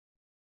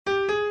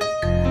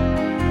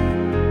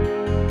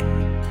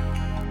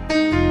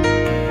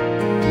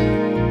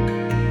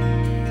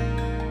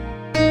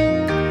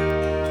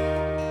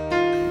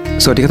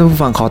สวัสดีครับท่าน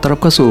ผู้ฟังขอต้อนรับ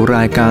เข้าสู่ร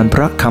ายการพ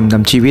ระคำน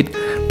ำชีวิต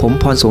ผม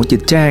พรสงฆ์จิ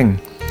ตแจ้ง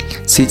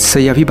ศิษ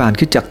ยาภิบาล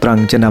คริสตจักรตรัง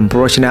จะนำพระ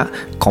วจนะ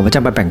ของพระเจ้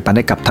ามาแบ่งปันใ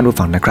ห้กับท่านผู้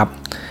ฟังนะครับ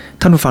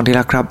ท่านผู้ฟังที่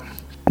รักครับ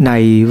ใน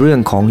เรื่อง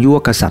ของยุว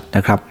กษัตริย์น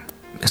ะครับ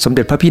สมเ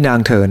ด็จพระพี่นาง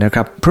เธอนะค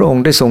รับพระอง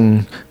ค์ได้ทรง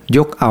ย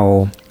กเอา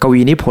ก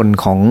วีนิพนธ์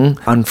ของ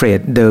อัลเฟรด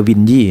เดอวิ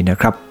นยีนะ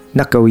ครับ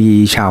นักกวี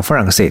ชาวฝ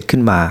รั่งเศสขึ้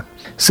นมา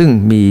ซึ่ง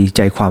มีใ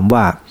จความ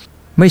ว่า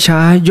ไม่ช้า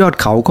ยอด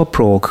เขาก็โผ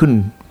ล่ขึ้น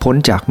พ้น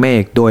จากเม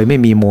ฆโดยไม่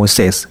มีโมเส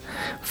ส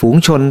ฝูง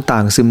ชนต่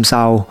างซึมเศ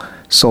ร้า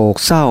โศก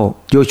เศร้า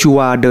โยชูว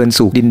าเดิน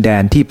สู่ดินแด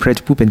นที่พระ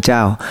ผู้เป็นเจ้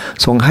า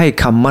ทรงให้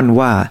คำมั่น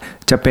ว่า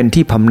จะเป็น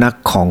ที่พำนัก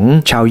ของ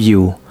ชาวยิ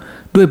ว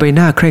ด้วยใบห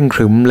น้าเคร่งข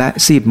รึมและ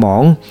ซีดหมอ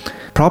ง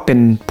เพราะเป็น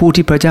ผู้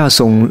ที่พระเจ้า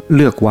ทรงเ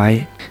ลือกไว้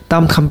ตา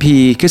มคัมภี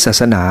ร์คริสตศา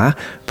สนา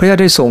พระเจ้า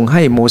ได้ทรงใ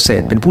ห้โมเส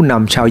สเป็นผู้น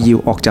ำชาวยิว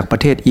ออกจากประ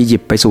เทศอียิป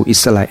ต์ไปสู่อิ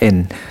สราเอล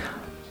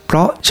เพร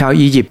าะชาว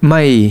อียิปต์ไ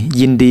ม่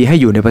ยินดีให้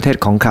อยู่ในประเทศ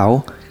ของเขา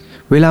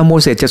เวลาโม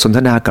เสสจะสนท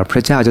นากับพร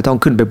ะเจ้าจะต้อง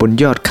ขึ้นไปบน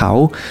ยอดเขา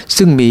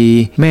ซึ่งมี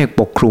เมฆ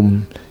ปกคลุม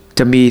จ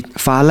ะมี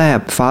ฟ้าแลบ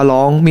ฟ้า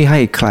ร้องไม่ให้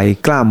ใคร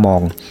กล้ามอ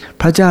ง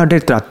พระเจ้าได้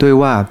ตรัสด้วย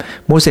ว่า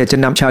โมเสสจะ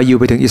นำชาวยิว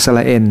ไปถึงอิสร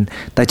าเอล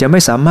แต่จะไม่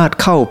สามารถ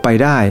เข้าไป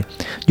ได้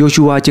โย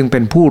ชูวาจึงเป็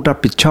นผู้รับ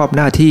ผิดชอบห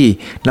น้าที่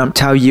นำ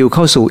ชาวยิวเ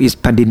ข้าสู่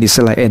แผ่นดินอิส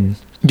ราเอล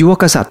ยุว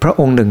กษัตริย์พระ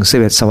องค์หนึ่งเส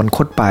ด็จสวรรค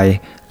ตไป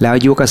แล้ว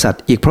ยุวกษัตริ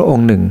ย์อีกพระอง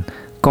ค์หนึ่ง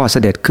ก็เส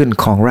ด็จขึ้น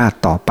ครองราชย์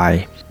ต่อไป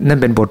นั่น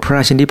เป็นบทพระร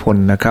าชนิพน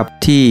ธ์นะครับ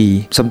ที่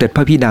สมเด็จพ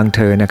ระพี่นางเธ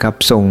อนะครับ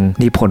ทรง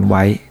นิพนธ์ไ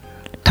ว้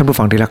ท่านผู้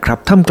ฟังที่รักครับ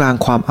ท่ามกลาง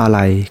ความอา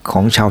ลัยขอ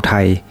งชาวไท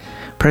ย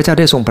พระเจ้า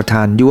ได้ทรงประท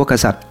านยุวก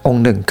ษัตริย์อง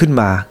ค์หนึ่ง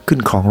ขึ้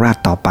นครองราช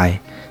ย์ต่อไป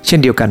เช่น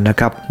เดียวกันนะ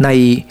ครับใน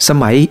ส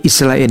มัยอิส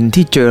ราเอล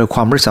ที่เจอคว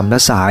ามระสำระ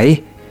สาย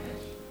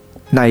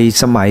ใน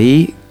สมัย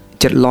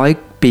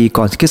700ปี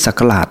ก่อนคริสตศั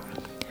กราช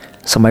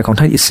สมัยของ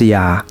ท่านอิสย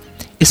าห์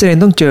อิสราเอล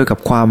ต้องเจอกับ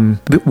ความ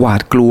หวา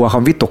ดกลัวคว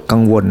ามวิตกกั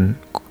งวล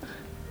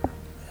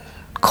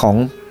ของ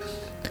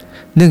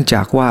เนื่องจ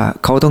ากว่า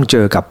เขาต้องเจ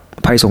อกับ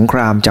ภัยสงคร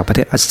ามจากประเท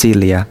ศอัสซี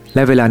เรียแล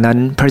ะเวลานั้น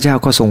พระเจ้า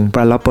ก็ทรงป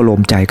ระลับประโล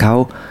มใจเขา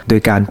โด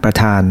ยการประ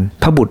ทาน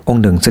พระบุตรอง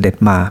ค์หนึ่งเสด็จ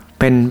มา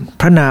เป็น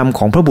พระนามข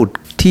องพระบุตร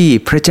ที่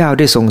พระเจ้า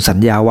ได้ทรงสัญ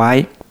ญาไว้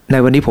ใน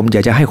วันนี้ผมอย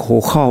ากจะให้หั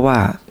วข้อว่า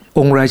อ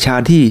งค์ราชา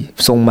ที่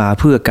ทรงมา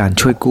เพื่อการ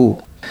ช่วยกู้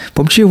ผ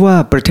มเชื่อว่า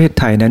ประเทศ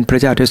ไทยนั้นพระ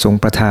เจ้าได้ทรง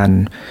ประทาน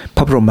พ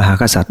ระบรมมหา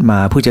กษัตริย์มา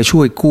เพื่อจะช่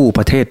วยกู้ป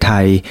ระเทศไท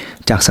ย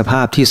จากสภ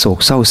าพที่โศก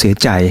เศร้าเสีย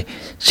ใจ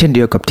เช่นเ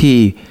ดียวกับที่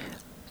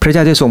พระเจ้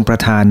าได้ทรงประ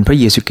ทานพระ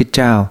เยซูคริสต์เ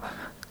จ้า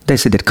ได้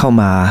เสด็จเข้า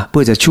มาเ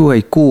พื่อจะช่วย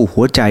กู้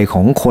หัวใจข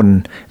องคน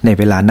ใน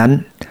เวลานั้น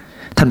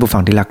ท่านผู้ฟั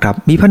งที่รักครับ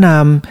มีพระนา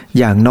ม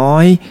อย่างน้อ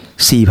ย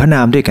4พระน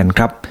ามด้วยกันค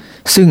รับ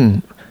ซึ่ง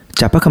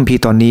จากพระคัมภีร์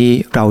ตอนนี้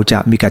เราจะ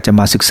มีการจะ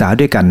มาศึกษา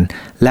ด้วยกัน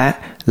และ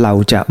เรา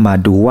จะมา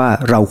ดูว่า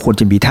เราควร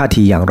จะมีท่า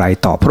ทีอย่างไร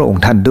ต่อพระอง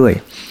ค์ท่านด้วย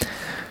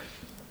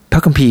พร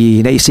ะคัมภีร์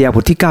ในอิสยาห์บ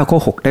ทที่9ข้อ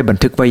6ได้บัน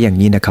ทึกไว้อย่าง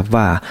นี้นะครับ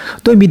ว่า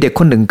ด้วยมีเด็ก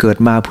คนหนึ่งเกิด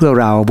มาเพื่อ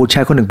เราบุตรช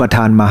ายคนหนึ่งประท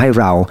านมาให้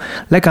เรา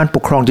และการป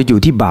กครองจะอยู่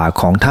ที่บ่า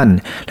ของท่าน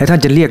และท่าน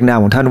จะเรียกนาม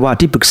ของท่านว่า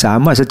ที่ปรึกษา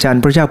มหัศจรร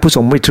ย์พระเจ้าผู้ท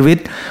รงฤท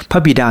ธิ์พระ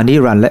บิดานิ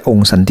รันดร์และอง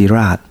ค์สันติร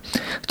าช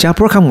จากพ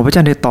ระคำของพระเจ้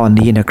าในตอน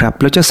นี้นะครับ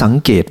เราจะสัง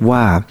เกตว่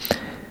า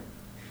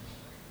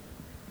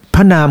พ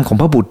ระนามของ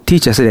พระบุตรที่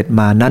จะเสด็จ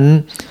มานั้น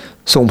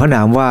ทรงพระน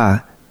ามว่า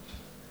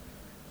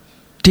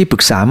ที่ปรึ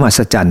กษามหั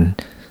ศจรรย์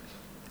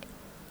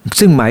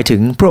ซึ่งหมายถึ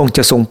งพระองค์จ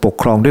ะทรงปก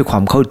ครองด้วยควา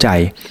มเข้าใจ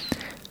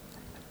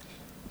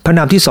พระน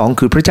ามที่2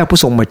คือพระเจ้าผู้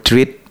ทรง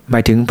ฤทธิ์หมา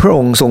ยถึงพระอ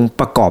งค์ทรง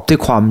ประกอบด้วย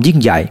ความยิ่ง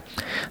ใหญ่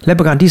และป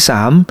ระการที่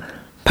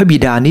3พระบิ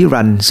ดานิ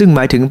รันดร์ซึ่งหม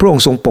ายถึงพระอง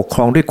ค์ทรงปกคร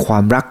องด้วยควา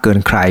มรักเกิน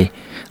ใคร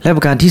และป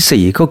ระการ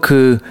ที่4ก็คื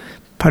อ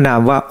พระนาม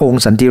ว่าอง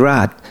ค์สันติรา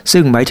ช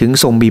ซึ่งหมายถึง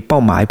ทรงมีเป้า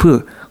หมายเพื่อ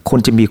คน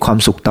จะมีความ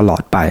สุขตลอ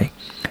ดไป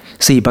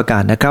4ประกา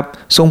รนะครับ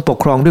ทรงปก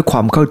ครองด้วยคว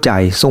ามเข้าใจ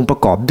ทรงประ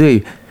กอบด้วย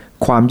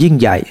ความยิ่ง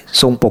ใหญ่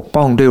ทรงปก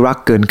ป้องด้วยรัก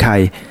เกินใคร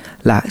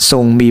และทร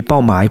งมีเป้า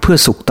หมายเพื่อ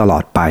สุขตลอ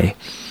ดไป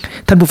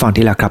ท่านผู้ฟัง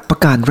ที่รักครับประ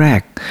การแรก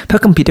พระ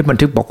คัมภีร์ได้บัน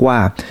ทึกบอกว่า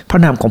พระ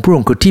นามของพระอ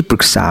งค์คือที่ปรึ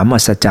กษามหั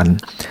ศจรรย์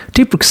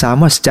ที่ปรึกษา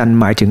มหัศจรรย์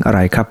หมายถึงอะไร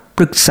ครับป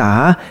รึกษา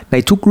ใน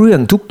ทุกเรื่อ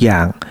งทุกอย่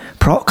าง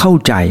เพราะเข้า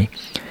ใจ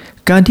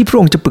การที่พระ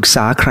องค์จะปรึกษ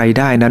าใคร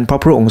ได้นั้นเพรา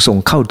ะพระองค์ทรง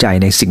เข้าใจ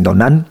ในสิ่งเหล่า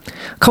นั้น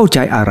เข้าใจ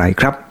อะไร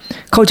ครับ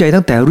เข้าใจ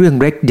ตั้งแต่เรื่อง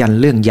เล็กยัน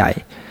เรื่องใหญ่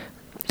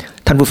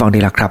ท่านผู้ฟัง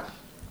ที่รักครับ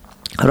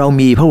เรา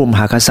มีพระบรมม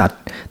หากษัตริย์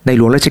ในห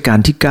ลวงรัชกาล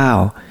ที่9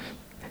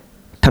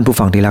ท่านผู้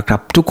ฟังที่รักครั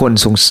บทุกคน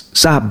ทรง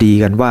ทราบดี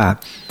กันว่า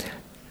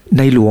ใ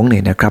นหลวงเนี่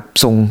ยนะครับ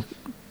ทรง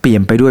เปี่ย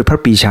มไปด้วยพระ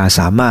ปรีชา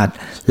สามารถ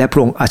และพร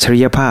ะองค์อัจฉริ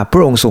ยภาพพร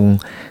ะองค์ทรง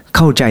เ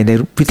ข้าใจใน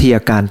วิทย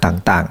าการ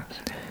ต่าง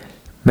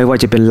ๆไม่ว่า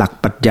จะเป็นหลัก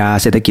ปรัชญา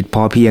เศรษฐกิจพ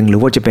อเพียงหรือ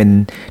ว่าจะเป็น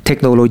เทค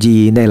โนโลยี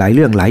ในหลายเ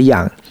รื่องหลายอย่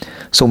าง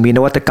ทรงมีน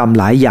วัตกรรม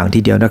หลายอย่างที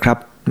เดียวนะครับ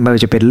ไม่ว่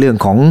าจะเป็นเรื่อง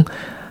ของ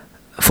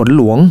ฝน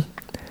หลวง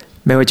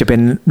ไม่ว่าจะเป็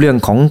นเรื่อง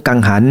ของกัง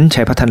หัน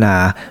ชัยพัฒนา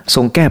ท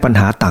รงแก้ปัญ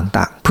หา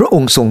ต่างๆพระอ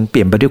งค์ทรงเ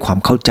ปี่ยมไปด้วยควา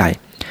มเข้าใจ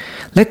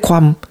และควา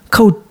มเ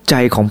ข้าใจ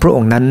ของพระอ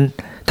งค์นั้น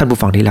ท่านผู้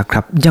ฟังที่รักค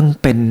รับยัง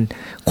เป็น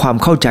ความ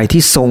เข้าใจ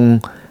ที่ทรง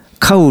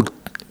เข้า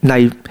ใน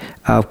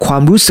ควา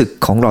มรู้สึก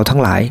ของเราทั้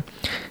งหลาย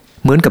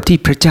เหมือนกับที่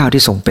พระเจ้าได้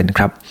ทรงเป็นค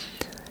รับ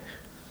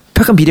พ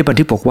ระคัมภีร์ได้บัน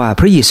ทึกบอกว่า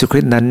พระเยซูค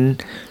ริสต์นั้น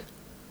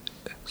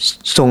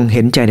ทรงเ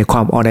ห็นใจในคว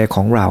ามอ่อนแอข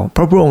องเราเพ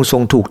ราะพระองค์ทร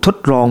งถูกทด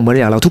ลองเหมือน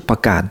อย่างเราทุกปร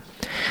ะการ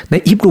ใน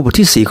ฮีบรูบท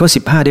ที่4ข้อ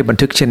15ได้บัน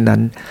ทึกเช่นนั้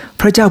น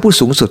พระเจ้าผู้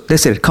สูงสุดได้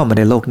เสด็จเข้ามาใ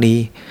นโลกนี้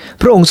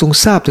พระองค์ทรง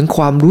ทราบถึงค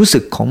วามรู้สึ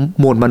กของ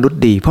มวลมนุษย์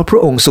ดีเพราะพร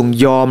ะองค์ทรง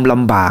ยอมล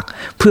ำบาก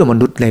เพื่อม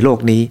นุษย์ในโลก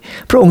นี้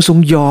พระองค์ทรง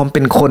ยอมเ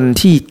ป็นคน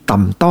ที่ต่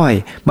ำต้อย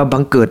มาบั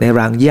งเกิดใน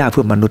รางหญ้าเ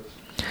พื่อมนุษย์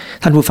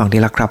ท่านผู้ฟัง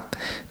ที่รักครับ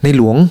ในห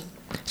ลวง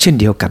เช่น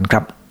เดียวกันค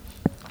รับ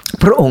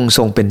พระองค์ท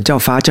รงเป็นเจ้า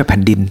ฟ้าเจ้าแผ่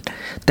นดิน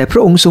แต่พร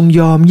ะองค์ทรง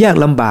ยอมยาก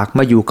ลำบากม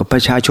าอยู่กับปร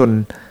ะชาชน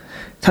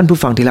ท่านผู้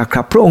ฟังที่รักค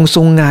รับพระองค์ท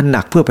รงงานห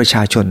นักเพื่อประช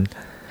าชน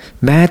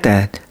แม้แต่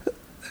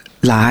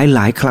หล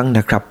ายครั้งน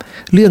ะครับ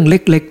เรื่องเ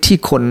ล็กๆที่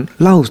คน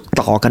เล่า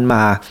ต่อกันม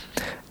า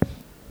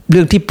เ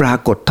รื่องที่ปรา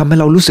กฏทำให้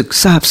เรารู้สึก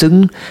ซาบซึ้ง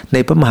ใน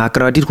พระมหาก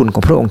รุณาธิคุณขอ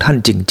งพระองค์ท่าน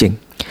จริง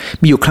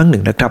ๆมีอยู่ครั้งหนึ่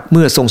งนะครับเ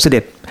มื่อทรงเสด็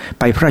จ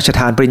ไปพระราชท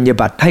านปริญญา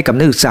บัตรให้กับ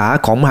นักศึกษา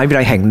ของมหาวิทยา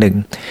ลัยแห่งหนึ่ง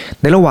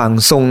ในระหว่าง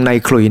ทรงใน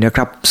ครุยนะค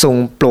รับทรง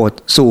โปรด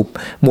สูบ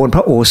มวลพ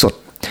ระโอสถ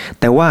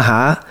แต่ว่า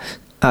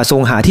ทร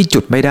งหาที่จุ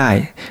ดไม่ได้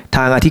ท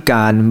างอธิก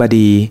ารบ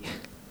ดี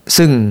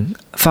ซึ่ง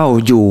เฝ้า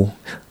อยู่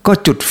ก็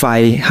จุดไฟ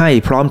ให้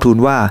พร้อมทูล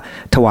ว่า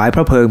ถวายพ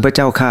ระเพลิงพระเ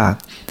จ้าข้า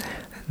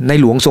ใน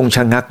หลวงทรงช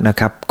ะงักนะ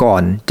ครับก่อ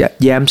นจะ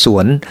แย้มสว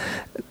น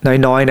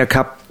น้อยๆนะค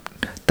รับ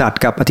ตรัส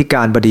กับอธิก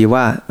ารบดี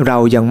ว่าเรา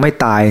ยังไม่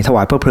ตายถว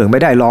ายพระเพลิงไ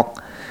ม่ได้หรอก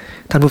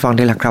ท่านผู้ฟังไ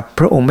ด้ละครับ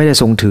พระองค์ไม่ได้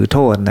ทรงถือโท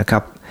ษนะครั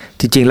บ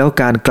จริงๆแล้ว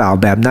การกล่าว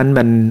แบบนั้น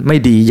มันไม่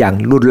ดีอย่าง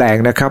รุนแรง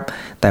นะครับ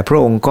แต่พระ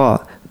องค์ก็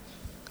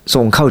ท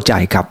รงเข้าใจ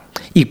ครับ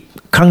อีก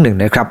ครั้งหนึ่ง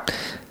นะครับ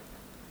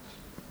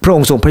พระอ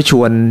งค์ทรงพระช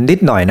วรนิด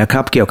หน่อยนะค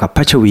รับเกี่ยวกับพ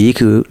ระชวี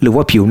หรือ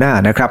ว่าผิวหน้า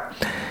นะครับ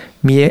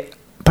มี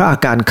พระอา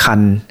การคั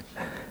น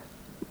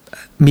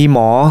มีหม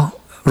อ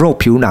โรค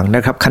ผิวหนังน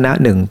ะครับคณะ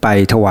หนึ่งไป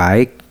ถวาย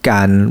ก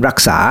ารรัก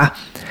ษา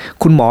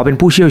คุณหมอเป็น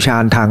ผู้เชี่ยวชา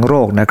ญทางโร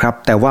คนะครับ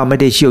แต่ว่าไม่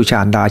ได้เชี่ยวชา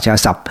ญราชา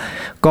ศัพท์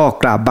ก็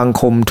กราบบัง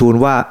คมทูล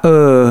ว่า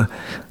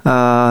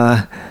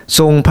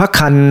ทรงพระ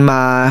คันม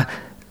า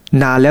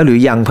นานแล้วหรือ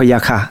ยังพะยะ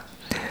ค่ะ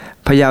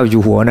พระเยาอ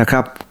ยู่หัวนะค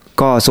รับ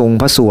ก็ทรง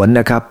พระสวน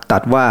นะครับตรั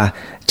สว่า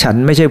ฉัน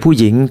ไม่ใช่ผู้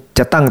หญิงจ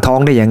ะตั้งท้อง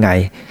ได้ยังไง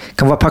ค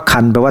ำว่าพระคั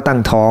นแปลว่าตั้ง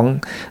ท้อง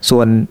ส่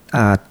วน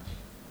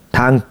ท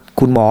าง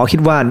คุณหมอคิด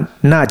ว่า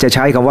น่าจะใ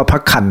ช้คำว่าพร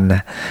ะคันน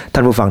ะท่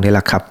านผู้ฟังนี่แหล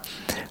ะครับ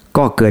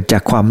ก็เกิดจา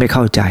กความไม่เ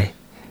ข้าใจ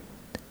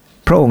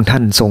พระองค์ท่า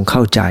นทรงเข้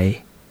าใจ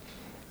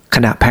ค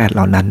ณะแพทย์เห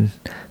ล่านั้น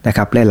นะค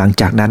รับและหลัง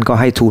จากนั้นก็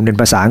ให้ทูลเป็น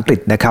ภาษาอังกฤษ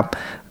นะครับ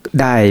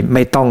ได้ไ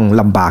ม่ต้อง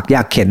ลำบากย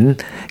ากเข็ญ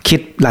คิด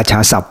ราชา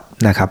ศัพท์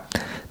นะครับ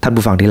ท่าน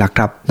ผู้ฟังที่รักค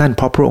รับนั่นเ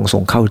พราะพระองค์ทร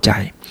งเข้าใจ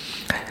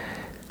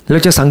เรา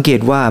จะสังเกต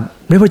ว่า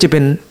ไม่ว่าจะเป็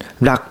น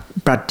หลัก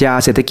ปรัชญา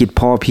เศรษฐกิจ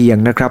พอเพียง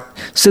นะครับ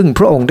ซึ่งพ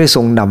ระองค์ได้ท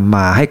รงนำม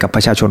าให้กับป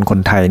ระชาชนคน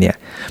ไทยเนี่ย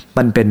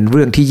มันเป็นเ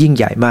รื่องที่ยิ่ง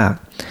ใหญ่มาก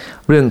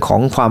เรื่องขอ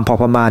งความพอ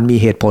ประมาณมี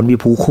เหตุผลมี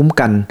ภูมิคุ้ม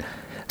กัน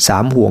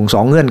3ห่วง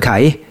2เงื่อนไข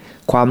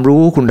ความ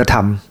รู้คุณธร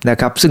รมนะ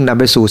ครับซึ่งนำ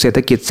ไปสู่เศรษฐ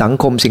กิจสัง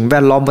คมสิ่งแว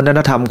ดล้อมวัฒน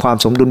ธรรมความ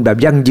สมดุลแบบ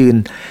ยั่งยืน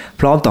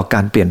พร้อมต่อกา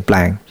รเปลี่ยนแปล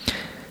ง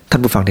ท่า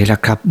นผู้ฟังที่รั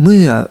กครับเ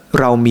มื่อ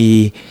เรามี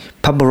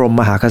พระบรม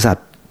มหากษัตริ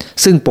ย์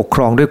ซึ่งปกค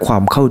รองด้วยควา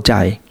มเข้าใจ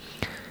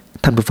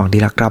ท่านผู้ฟัง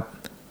ที่รักครับ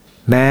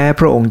แม้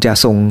พระองค์จะ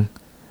ทรง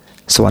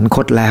สวรรค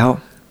ตแล้ว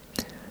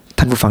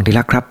ท่านผู้ฟังที่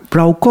รักครับเ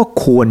ราก็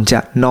ควรจะ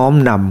น้อม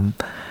น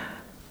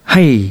ำใ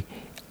ห้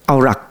เอา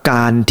หลักก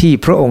ารที่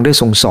พระองค์ได้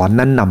ทรงสอน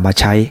นั้นนำมา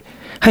ใช้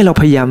ให้เรา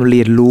พยายามเ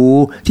รียนรู้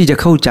ที่จะ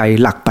เข้าใจ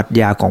หลักปรัช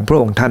ญาของพระ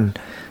องค์ท่าน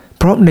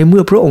เพราะในเมื่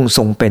อพระองค์ท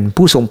รงเป็น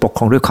ผู้ทรงปกค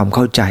รองด้วยความเ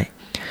ข้าใจ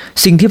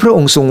สิ่งที่พระอ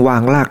งค์ทรงวา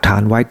งรากฐา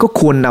นไว้ก็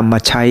ควรนำมา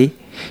ใช้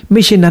ไ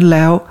ม่เช่นนั้นแ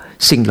ล้ว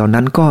สิ่งเหล่า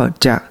นั้นก็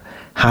จะ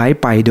หาย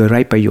ไปโดยไร้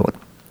ประโยชน์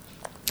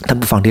ท่าน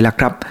ผู้ฟังที่รัก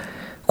ครับ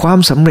ความ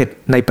สำเร็จ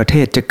ในประเท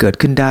ศจะเกิด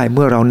ขึ้นได้เ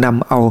มื่อเราน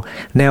ำเอา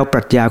แนวป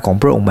รัชญาของ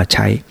พระองค์มาใ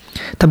ช้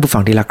ท่านผู้ฟั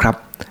งที่รักครับ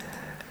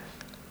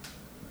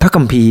พระ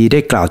คัมภีร์ได้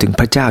กล่าวถึง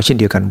พระเจ้าเช่น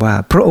เดียวกันว่า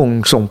พระองค์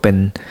ทรงเป็น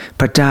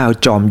พระเจ้า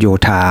จอมโย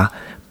ธา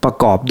ประ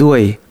กอบด้วย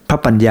พระ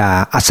ปัญญา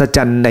อัศจ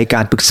รรย์ในก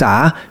ารปรึกษา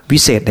วิ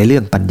เศษในเรื่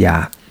องปัญญา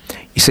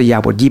อิสยา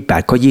ห์บท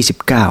28ข้อ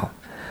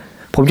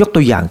29ผมยก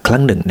ตัวอย่างครั้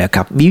งหนึ่งนะค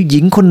รับมีหญิ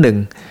งคนหนึ่ง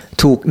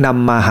ถูกน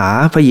ำมาหา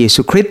พระเย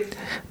ซูคริสต์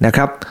นะค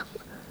รับ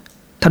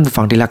ท่านผู้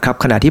ฟังที่รักครับ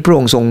ขณะที่พระอ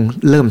งค์ทรง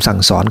เริ่มสั่ง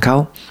สอนเขา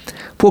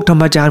พวกธร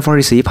รมจารย์ฟา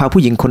ริสีพา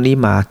ผู้หญิงคนนี้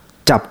มา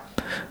จับ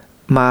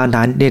มา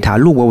ในฐาน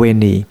ล่วงประเว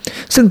ณี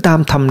ซึ่งตาม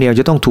ธรรมเนียม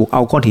จะต้องถูกเอ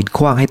าก้อนหินข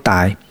ว้างให้ต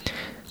าย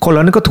คนเหล่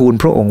านั้นก็ทูล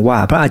พระองค์ว่า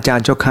พระอาจาร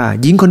ย์เจ้าข้า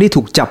หญิงคนนี้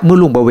ถูกจับเมื่อ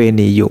ล่วงประเว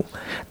ณีอยู่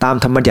ตาม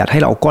ธรรมบัญญัติให้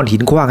เราเอาก้อนหิ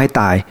นขว้างให้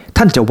ตาย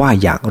ท่านจะว่า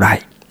อย่างไร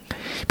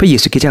พระเย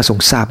ซูคริสต์ทรง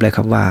ทราบเลยค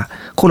รับว่า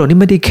คนเหล่านี้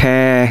ไม่ได้แค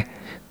ร์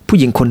ผู้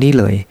หญิงคนนี้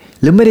เลย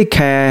หรือไม่ได้แค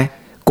ร์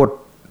กฎ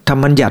ธรร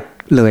มบัญญัติ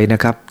เลยน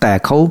ะครับแต่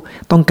เขา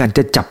ต้องการจ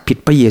ะจับผิด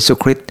พระเยซู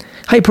คริสต์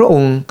ให้พระอ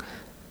งค์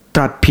ต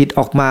รัสผิดอ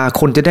อกมา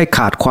คนจะได้ข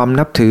าดความ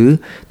นับถือ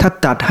ถ้า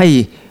ตรัสให้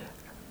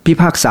พิ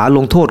พากษาล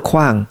งโทษข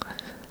ว้าง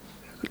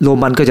โร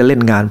มันก็จะเล่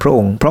นงานพระอ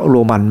งค์เพราะโร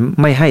มัน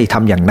ไม่ให้ท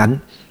ำอย่างนั้น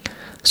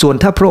ส่วน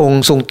ถ้าพระอง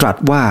ค์ทรงตรัส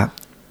ว่า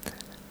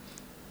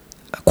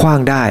ขว้าง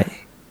ได้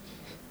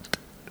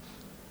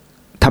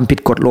ทำผิด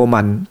กฎโร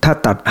มันถ้า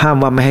ตรัสห้าม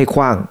ว่าไม่ให้ข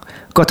ว้าง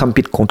ก็ทำ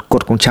ผิดก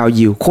ฎของชาว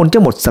ยิวคนจะ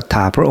หมดศรัทธ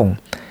าพระองค์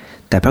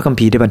แต่พระคัม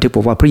ภีร์ได้บันทึกบ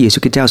อกว่าพระเยซู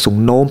คริสต์เจ้าทรง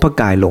โน้มพระ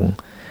กายลง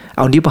เ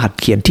อานิ้วพระหัตถ์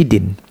เขียนที่ดิ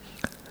น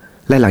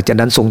และหลังจาก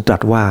นั้นทรงตรั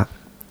สว่า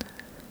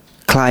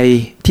ใคร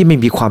ที่ไม่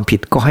มีความผิด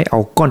ก็ให้เอา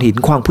ก้อนหิน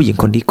ขว้างผู้หญิง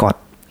คนนี้ก่อน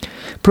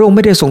พระองค์ไ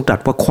ม่ได้ทรงตรัส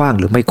ว่าขว้าง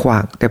หรือไม่ขว้า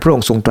งแต่พระอง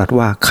ค์ทรงตรัส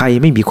ว่าใคร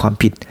ไม่มีความ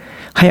ผิด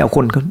ให้เอา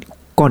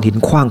ก้อนหิน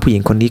ขว้างผู้หญิ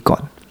งคนนี้ก่อ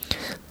น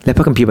และพ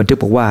ระคัมภีร์บันทึก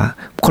บอกว่า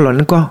คนเหล่า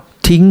นั้นก็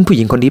ทิ้งผู้ห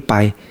ญิงคนนี้ไป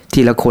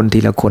ทีละคนที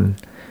ละคน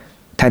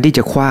แทนที่จ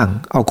ะขว้าง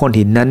เอาก้อน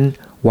หินนั้น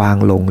วาง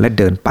ลงและ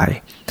เดินไป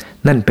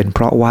นั่นเป็นเพ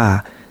ราะว่า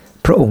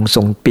พระองค์ท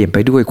รงเปลี่ยนไป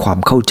ด้วยความ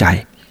เข้าใจ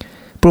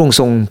พระองค์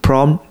ทรงพร้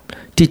อม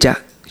ที่จะ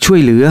ช่วย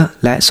เหลือ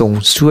และทรง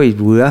ช่วยเ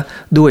หลือ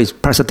ด้วย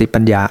พระสติปั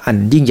ญญาอัน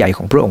ยิ่งใหญ่ข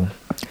องพระองค์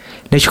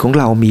ในชีวิตของ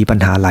เรามีปัญ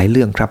หาหลายเ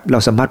รื่องครับเรา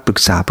สามารถปรึก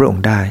ษาพระอง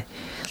ค์ได้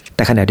แ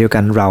ต่ขณะเดียวกั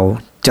นเรา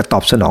จะตอ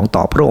บสนองต่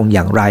อพระองค์อ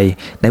ย่างไร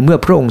ในเมื่อ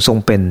พระองค์ทรง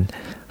เป็น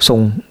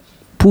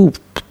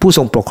ผู้ท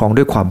รงปกครอง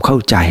ด้วยความเข้า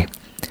ใจ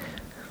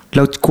เร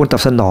าควรตอ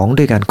บสนอง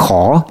ด้วยการข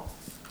อ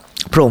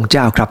พระองค์เ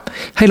จ้าครับ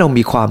ให้เรา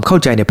มีความเข้า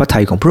ใจในพระทั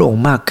ยของพระอง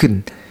ค์มากขึ้น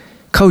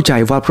เข้าใจ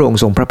ว่าพระองค์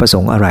ทรงพระประส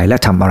งค์อะไรและ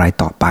ทำอะไร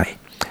ต่อไป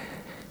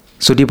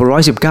สดุดีบท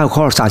119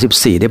ข้อ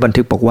34ได้บัน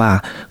ทึกบอกว่า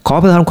ขอ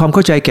ประทานความเ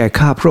ข้าใจแก่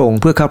ข้าพระองค์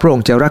เพื่อข้าพระอง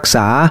ค์จะรักษ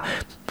า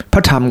พร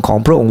ะธรรมของ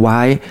พระองค์ไ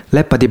ว้แล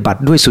ะปฏิบัติ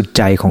ด้วยสุดใ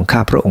จของข้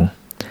าพระองค์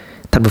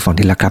ท่านผู้ฟัง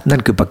ที่รักครับนั่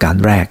นคือประการ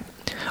แรก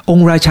อง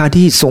ค์ราชา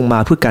ที่ทรงมา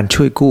เพื่อการ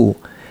ช่วยกู้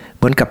เ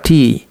หมือนกับ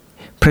ที่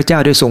พระเจ้า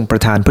ได้ทรงปร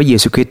ะทานพระเย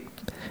ซูคริสต์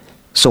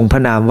ทรงพร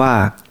ะนามว่า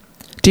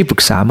ที่ปรึ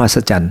กษามหัศ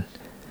จรรย์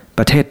ป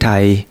ระเทศไท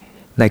ย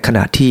ในขณ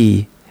ะที่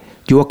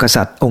ยุวก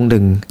ษัตริย์องค์ห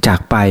นึ่งจาก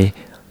ไป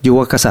ยุว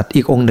กษัตริย์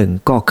อีกองค์หนึ่ง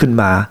ก็ขึ้น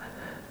มา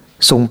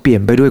ทรงเปลี่ย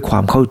นไปด้วยควา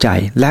มเข้าใจ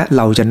และเ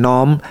ราจะน้อ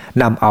ม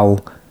นำเอา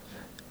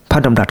พระ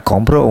ดำรัสของ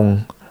พระองค์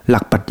หลั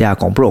กปรัชญา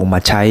ของพระองค์มา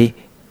ใช้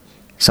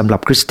สำหรับ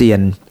คริสเตียน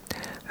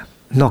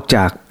นอกจ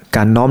ากก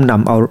ารน้อมน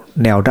ำเอา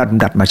แนวด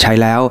ำรัสมาใช้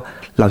แล้ว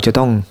เราจะ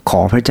ต้องขอ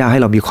พระเจ้าให้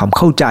เรามีความเ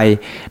ข้าใจ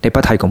ในพร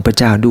ะทัยของพระ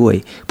เจ้าด้วย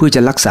เพื่อจ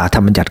ะรักษาธร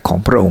รมบัญญัติของ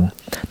พระองค์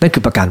นั่นคื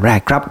อประการแรก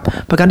ครับ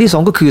ประการที่สอ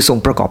งก็คือทรง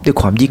ประกอบด้วย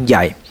ความยิ่งให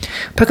ญ่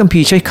พระคัมภี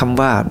ร์ใช้คำ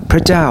ว่าพร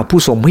ะเจ้าผู้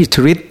ทรงฤท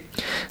ธิ์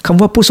คำ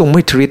ว่าผู้ทรง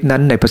ฤทธิ์นั้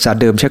นในภาษา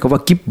เดิมใช้คำว่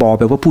ากิบบอแ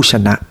ปลว่าผู้ช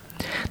นะ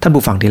ท่าน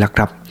ผู้ฟังที่รักค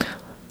รับ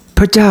พ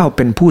ระเจ้าเ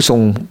ป็นผู้ทรง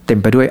เต็ม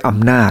ไปด้วยอ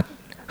ำนาจ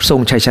ทรง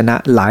ชัยชนะ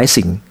หลาย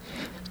สิ่ง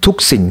ทุก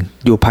สิ่ง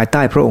อยู่ภายใ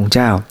ต้พระองค์เ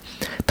จ้า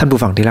ท่านผู้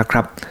ฟังที่รักค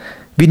รับ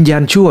วิญญา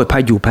ณชั่วภา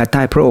ยอยู่ภายใ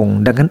ต้พระองค์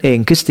ดังนั้นเอง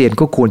คริสเตียน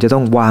ก็ควรจะต้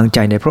องวางใจ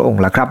ในพระองค์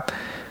ล่ะครับ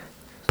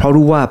เพราะ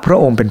รู้ว่าพระ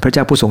องค์เป็นพระเจ้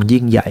าผู้ทรง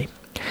ยิ่งใหญ่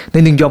ใน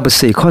1 ยอห์นบท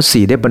 4 ข้อ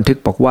 4ได้บันทึก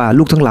บอกว่า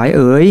ลูกทั้งหลายเ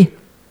อ๋ย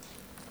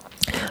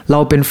เรา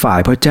เป็นฝ่าย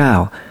พระเจ้า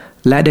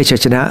และได้ชัย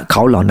ชนะเข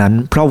าเหล่านั้น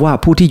เพราะว่า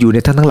ผู้ที่อยู่ใน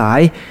ท่านทั้งหลาย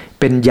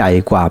เป็นใหญ่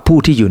กว่าผู้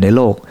ที่อยู่ในโ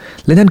ลก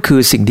และนั่นคือ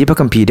สิ่งที่พระ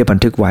คัมภีร์ได้บัน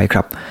ทึกไว้ค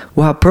รับ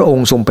ว่าพระอง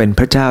ค์ทรงเป็น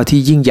พระเจ้าที่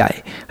ยิ่งใหญ่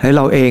และเ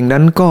ราเอง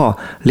นั้นก็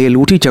เรียน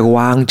รู้ที่จะว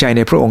างใจใ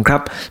นพระองค์ครั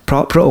บเพรา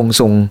ะพระองค์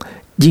ทรง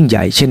ยิ่งให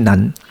ญ่เช่นนั้น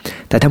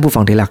แต่ท่านผู้ฟั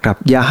งที่รักครับ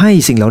อย่าให้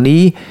สิ่งเหล่า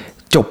นี้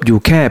จบอยู่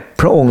แค่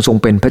พระองค์ทรง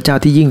เป็นพระเจ้า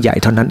ที่ยิ่งใหญ่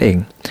เท่านั้นเอง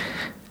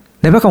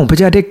ในพระคัมภีร์พระ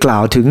เจ้าได้กล่า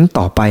วถึง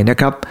ต่อไปนะ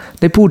ครับ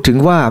ได้พูดถึง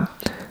ว่า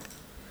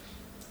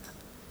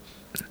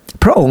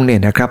พระองค์เนี่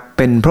ยนะครับเ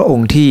ป็นพระอง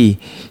ค์ที่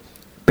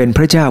เป็นพ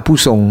ระเจ้าผู้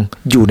ทรง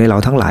อยู่ในเรา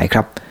ทั้งหลายค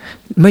รับ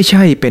ไม่ใ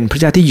ช่เป็นพระ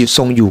เจ้าที่ท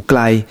รงอยู่ไก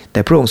ลแต่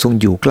พระองค์ทรง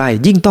อยู่ใกล้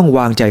ยิ่งต้องว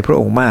างใจพระ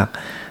องค์มาก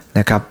น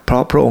ะครับเพรา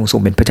ะพระองค์ทรง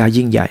เป็นพระเจ้า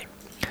ยิ่งใหญ่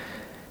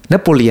น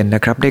โปเลียนน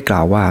ะครับได้กล่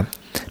าวว่า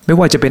ไม่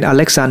ว่าจะเป็นอเ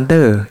ล็กซานเด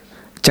อร์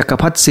จักร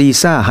พรรดิซี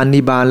ซ่าฮัน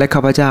นิบาลและข้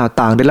าพเจ้า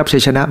ต่างได้รับชั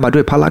ยชนะมาด้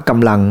วยพละก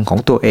ำลังของ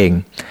ตัวเอง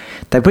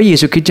แต่พระเย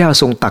ซูคริสต์เจ้า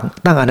ทรง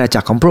ตั้งอาณาจั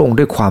กรของพระองค์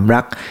ด้วยความ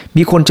รัก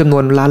มีคนจำนว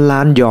นล้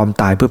านยอม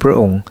ตายเพื่อพระ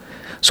องค์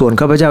ส่วน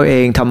ข้าพเจ้าเอ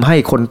งทำให้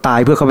คนตาย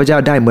เพื่อข้าพเจ้า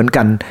ได้เหมือน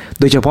กัน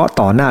โดยเฉพาะ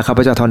ต่อหน้าข้าพ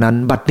เจ้าเท่านั้น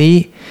บัดนี้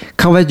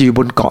ข้าพเจ้าอยู่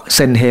บนเกาะเซ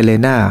นเฮเล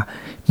นา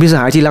มิตรส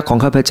หายที่รักของ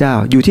ข้าพเจ้า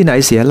อยู่ที่ไหน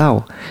เสียเล่า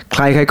ใค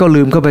รก็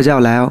ลืมข้าพเจ้า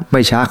แล้วไ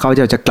ม่ช้าข้าพเ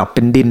จ้าจะกลับเ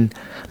ป็นดิน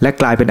และ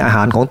กลายเป็นอาห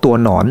ารของตัว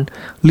หนอน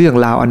เรื่อง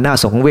ราวอันน่า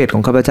สังเวชขอ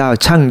งข้าพเจ้า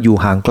ช่างอยู่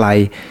ห่างไกล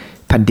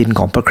แผ่นดินข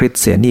องพระคริสต์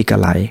เสียนี่กะ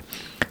ไหล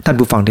ท่าน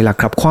ผู้ฟังที่รัก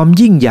ครับความ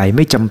ยิ่งใหญ่ไ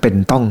ม่จำเป็น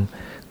ต้อง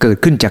เกิด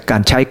ขึ้นจากกา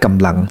รใช้ก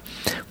ำลัง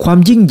ความ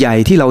ยิ่งใหญ่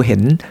ที่เราเห็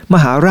นม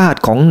หาราช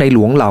ของในหล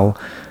วงเรา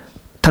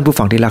ท่านผู้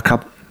ฟังที่รักครั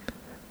บ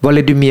วล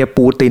าดิเมียร์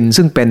ปูติน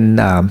ซึ่งเป็น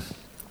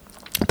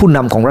ผู้น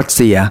ำของรัสเ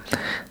ซีย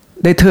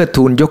ได้เทิด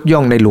ทูนยกย่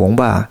องในหลวง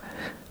ว่า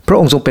พระ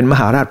องค์ทรงเป็นม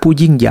หาราชผู้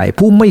ยิ่งใหญ่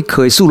ผู้ไม่เค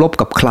ยสู้รบ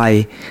กับใคร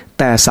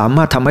แต่สาม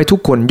ารถทำให้ทุก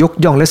คนยก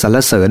ย่องและสรร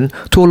เสริญ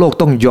ทั่วโลก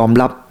ต้องยอม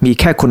รับมี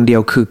แค่คนเดีย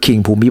วคือคิง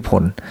ภูมิพ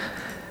ล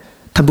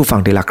ท่านผู้ฟัง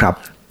ที่รักครับ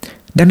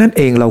ดังนั้นเ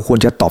องเราควร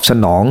จะตอบส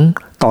นอง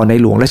ต่อใน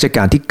หลวงรัชก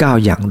าลที่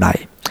9อย่างไร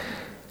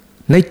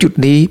ในจุด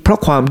นี้เพราะ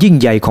ความยิ่ง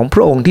ใหญ่ของพร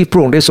ะองค์ที่พระ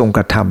องค์ได้ทรงก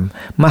ระท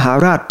ำมหา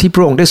ราชที่พ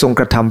ระองค์ได้ทรง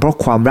กระทำเพราะ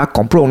ความรักข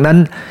องพระองค์นั้น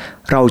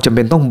เราจำเ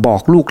ป็นต้องบอ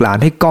กลูกหลาน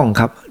ให้ก้อง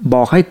ครับบ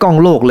อกให้ก้อง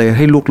โลกเลยใ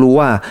ห้ลูกรู้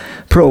ว่า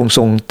พระองค์ท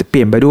รงเป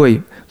ลี่ยนไปด้วย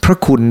พระ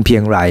คุณเพีย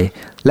งไร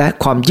และ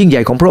ความยิ่งให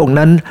ญ่ของพระองค์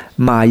นั้น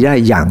มาได้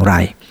อย่างไร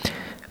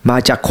มา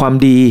จากความ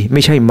ดีไ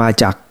ม่ใช่มา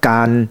จากก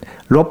าร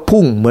รบ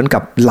พุ่งเหมือนกั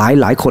บห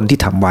ลายคนที่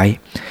ทำไว้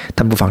ท่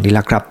านผู้ฟังที่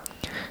รักครับ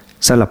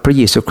สำหรับพระเ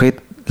ยซูคริส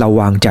ต์เรา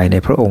วางใจใน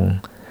พระองค์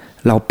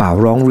เราเป่า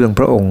ร้องเรื่อง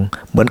พระองค์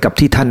เหมือนกับ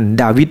ที่ท่าน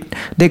ดาวิด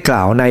ได้ก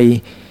ล่าวใน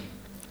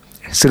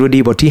สดุดี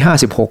บทที่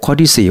56ข้อ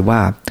ที่4ว่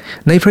า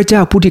ในพระเจ้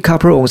าผู้ที่ข้า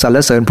พระองค์สรร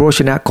เสริญพระว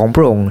จนะของพ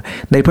ระองค์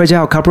ในพระเจ้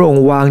าข้าพระอง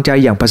ค์วางใจ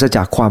อย่างปราศจ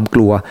ากความก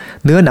ลัว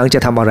เนื้อหนังจะ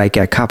ทำอะไรแ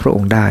ก่ข้าพระอ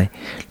งค์ได้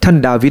ท่าน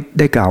ดาวิด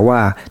ได้กล่าวว่า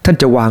ท่าน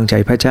จะวางใจ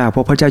พระเจ้าเพร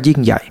าะพระเจ้ายิ่ง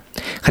ใหญ่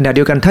ขณะเ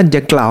ดียวกันท่าน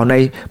ยังกล่าวใน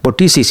บท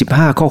ที่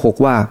45ข้อ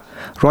6ว่า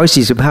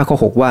145ข้อ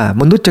6ว่า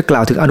มนุษย์จะกล่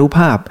าวถึงอานุภ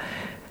าพ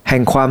แห่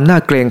งความน่า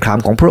เกรงขาม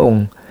ของพระอง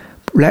ค์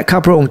และข้า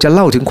พระองค์จะเ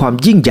ล่าถึงความ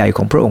ยิ่งใหญ่ข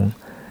องพระองค์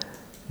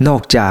นอ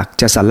กจาก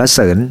จะสรรเ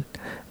สริญ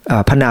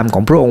พระนามข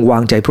องพระองค์วา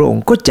งใจพระอง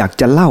ค์ก็อยาก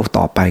จะเล่า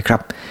ต่อไปครั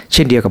บเ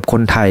ช่นเดียวกับค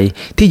นไทย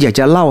ที่อยาก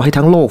จะเล่าให้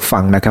ทั้งโลกฟั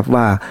งนะครับ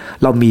ว่า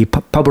เรามี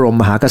พระบรม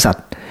มหากษัตริ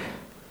ย์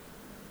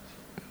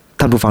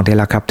ท่านผู้ฟังที่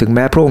รักครับถึงแ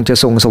ม้พระองค์จะ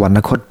ทรงสวรร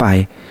คตไป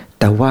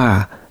แต่ว่า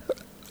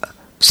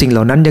สิ่งเห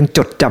ล่านั้นยังจ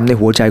ดจำใน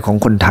หัวใจของ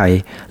คนไทย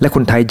และค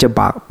นไทยจะ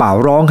เป่า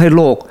ร้องให้โ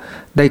ลก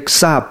ได้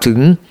ทราบถึง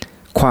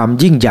ความ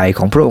ยิ่งใหญ่ข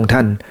องพระองค์ท่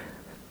าน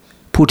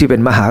ผู้ที่เป็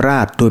นมหารา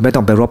ชโดยไม่ต้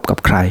องไปรบกับ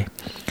ใคร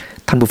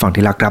ท่านผู้ฟัง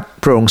ที่รักครับ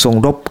พระองค์ทรง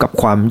รบกับ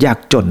ความยาก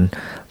จน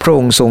พระอ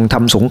งค์ทรงท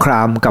ำสงคร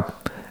ามกับ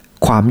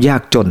ความยา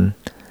กจน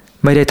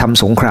ไม่ได้ท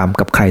ำสงคราม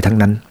กับใครทั้ง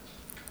นั้น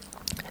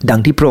ดัง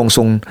ที่พระองค์ท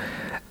รง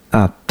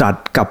ตรัส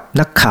กับ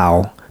นักข่าว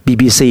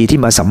BBC ที่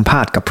มาสัมภ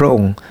าษณ์กับพระอ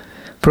งค์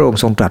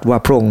ทรงตรัสว่า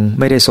พระองค์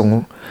ไม่ได้ทรง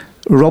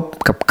รบ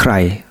กับใคร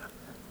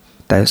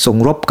แต่ทรง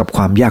รบกับค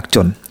วามยากจ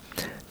น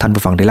ท่าน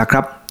ผู้ฟังที่รักค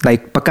รับใน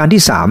ประการ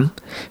ที่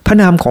3พระ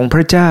นามของพ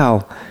ระเจ้า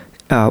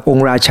อง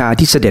ค์ราชา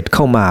ที่เสด็จเ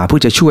ข้ามาเพื่อ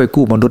จะช่วย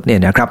กู้มนุษย์เนี่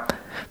ยนะครับ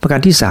ประการ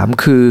ที่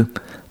3คือ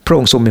พระอ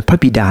งค์ทรงเป็นพระ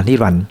บิดานิ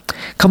รันดร์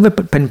คำว่า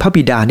เป็นพระ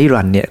บิดานิ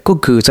รันดร์เนี่ยก็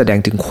คือแสดง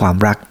ถึงความ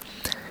รัก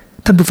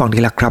ท่านผู้ฟัง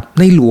ที่รักครับ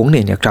ในหลวงเ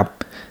นี่ยครับ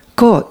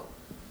ก็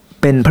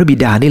เป็นพระบิ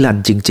ดานิรันด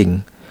ร์จริง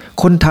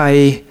ๆคนไทย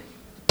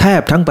แท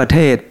บทั้งประเท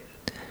ศ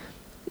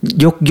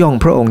ยกย่อง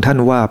พระองค์ท่าน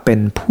ว่าเป็น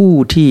ผู้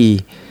ที่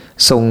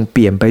ทรงเ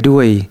ปี่ยมไปด้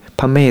วย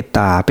พระเมตต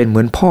าเป็นเหมื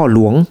อนพ่อหล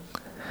วง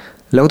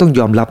แล้วต้อง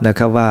ยอมรับนะค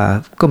รับว่า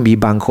ก็มี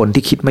บางคน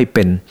ที่คิดไม่เ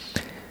ป็น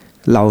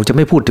เราจะไ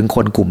ม่พูดถึงค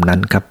นกลุ่มนั้น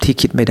ครับที่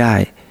คิดไม่ได้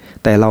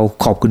แต่เรา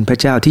ขอบคุณพระ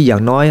เจ้าที่อย่า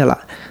งน้อยล่ะ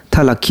ถ้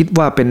าเราคิด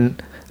ว่าเป็น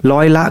ร้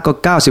อยละก็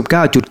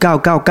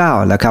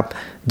 99.999 แหละครับ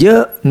เยอ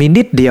ะมี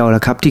นิดเดียวแหล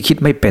ะครับที่คิด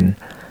ไม่เป็น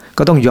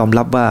ก็ต้องยอม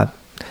รับว่า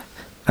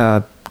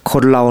ค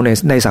นเรา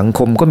ในสังค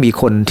มก็มี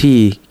คนที่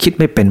คิด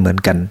ไม่เป็นเหมือน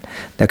กัน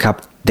นะครับ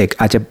เด็ก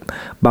อาจจะ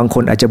บางค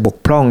นอาจจะบก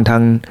พร่องทา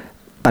ง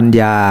ปัญ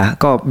ญา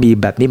ก็มี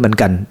แบบนี้เหมือน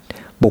กัน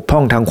บกพร่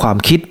องทางความ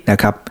คิดน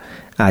ะครับ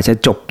อาจจะ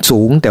จบสู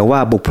งแต่ว่า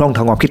บกพร่องท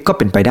างความคิดก็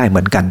เป็นไปได้เห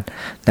มือนกัน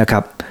นะครั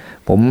บ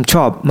ผมช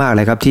อบมากเ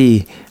ลยครับที่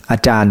อา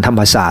จารย์ธรร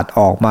มศาสตร์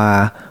ออกมา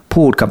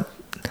พูดกับ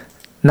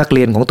นักเ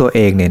รียนของตัวเอ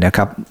งเนี่ยนะค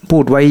รับพู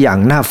ดไว้อย่าง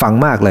น่าฟัง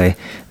มากเลย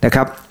นะค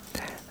รับ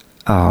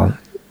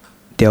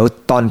เดี๋ยว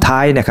ตอนท้า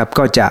ยนะครับ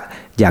ก็จะ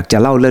อยากจะ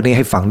เล่าเรื่องนี้ใ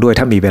ห้ฟังด้วย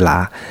ถ้ามีเวลา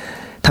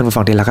ท่านผู้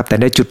ฟังดีแล้วครับแต่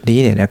ในจุดนี้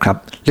เนี่ยนะครับ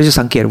เราจะ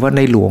สังเกตว่าใ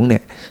นหลวงเนี่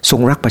ยทร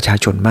งรักประชา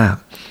ชนมาก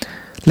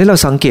และเรา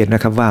สังเกตน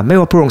ะครับว่าไม่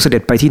ว่าพระองค์เสด็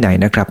จไปที่ไหน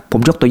นะครับผ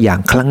มยกตัวอย่าง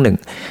ครั้งหนึ่ง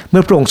เมื่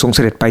อพระองค์ทรงเส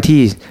ด็จไปที่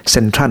เ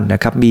ซ็นทรัลน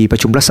ะครับมีประ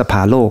ชุมรัฐสภ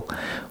าโลก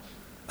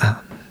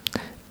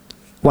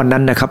วันนั้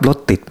นนะครับรถ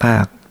ติดมา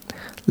ก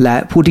และ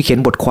ผู้ที่เขียน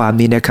บทความ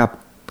นี้นะครับ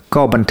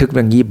ก็บันทึกอ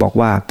ย่างนี้บอก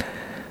ว่า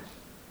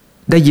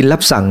ได้ยินรั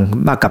บสั่ง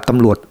มากับต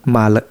ำรวจม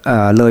า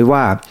เลยว่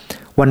า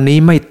วันนี้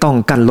ไม่ต้อง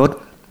กั้นรถ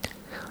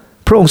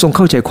พระองค์ทรงเ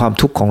ข้าใจความ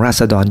ทุกข์ของรา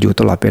ษฎรอยู่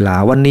ตลอดเวลา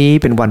วันนี้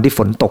เป็นวันที่ฝ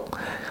นตก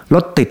ร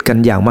ถติดกัน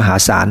อย่างมหา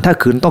ศาลถ้า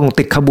ขืนต้อง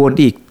ติดขบวน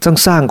อีกต้อง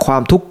สร้างควา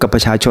มทุกข์กับป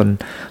ระชาชน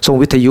ทรง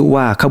วิทยุ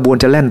ว่าขบวน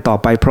จะแล่นต่อ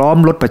ไปพร้อม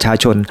รถประชา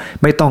ชน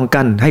ไม่ต้อง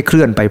กั้นให้เค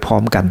ลื่อนไปพร้อ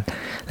มกัน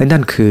และนั่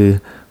นคือ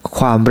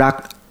ความรัก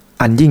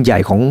อันยิ่งใหญ่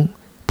ของ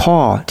พ่อ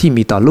ที่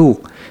มีต่อลูก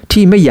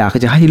ที่ไม่อยาก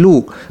จะให้ลู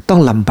กต้อ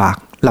งลำบาก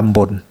ลำบ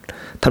น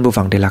ท่านผู้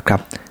ฟังได้รักครั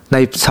บใน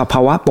สภ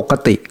าวะปก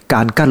ติก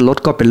ารกั้นรถ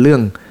ก็เป็นเรื่อ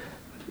ง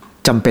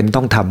จำเป็น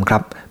ต้องทำครั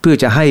บเพื่อ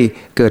จะให้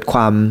เกิดคว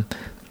าม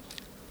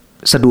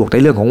สะดวกใน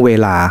เรื่องของเว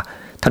ลา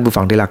ท่านผู้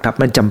ฟังที่รักครับ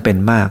มันจำเป็น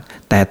มาก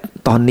แต่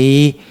ตอนนี้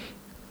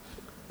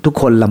ทุก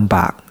คนลำบ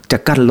ากจะ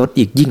กั้นรถ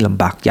อีกยิ่งล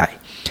ำบากใหญ่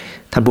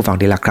ท่านผู้ฟัง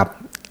ที่รักครับ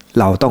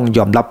เราต้องย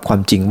อมรับควา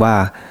มจริงว่า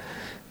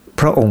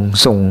พระองค์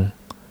ทรง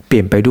เปลี่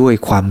ยนไปด้วย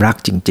ความรัก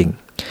จริง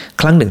ๆ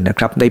ครั้งหนึ่งนะ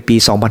ครับในปี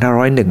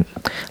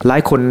2501หลา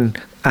ยคน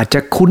อาจจะ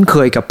คุ้นเค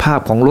ยกับภาพ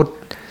ของรถ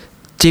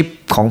จิ๊ป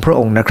ของพระ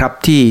องค์นะครับ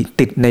ที่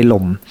ติดในล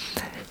ม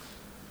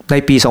ใน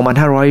ปี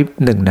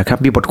2501นะครับ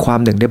มีบทความ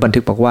หนึ่งได้บันทึ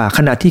กบอกว่าข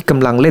ณะที่ก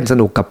ำลังเล่นส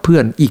นุกกับเพื่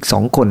อนอีก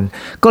2คน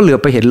ก็เหลือ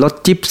ไปเห็นรถ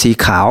จิ๊ปสี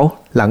ขาว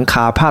หลังค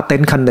าผ้าเต็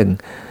นท์คันหนึ่ง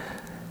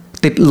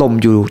ติดลม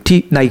อยู่ที่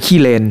ในขี้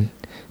เลน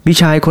มี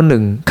ชายคนห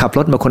นึ่งขับร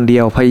ถมาคนเดี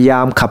ยวพยายา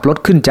มขับรถ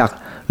ขึ้นจาก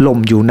ลม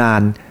อยู่นา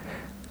น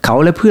เขา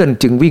และเพื่อน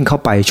จึงวิ่งเข้า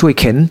ไปช่วย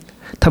เข็น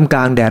ทำกล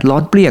างแดดร้อ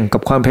นเปรี้ยงกั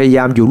บความพยาย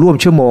ามอยู่ร่วม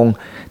ชั่วโมง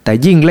แต่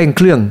ยิ่งเร่งเ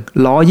ครื่อง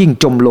ล้อยิ่ง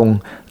จมลง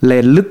เล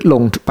นลึกล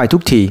งไปทุ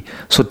กที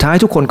สุดท้าย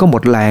ทุกคนก็หม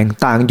ดแรง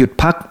ต่างหยุด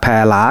พักแผ่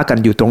หลากัน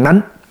อยู่ตรงนั้น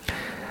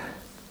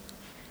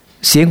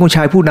เสียงของช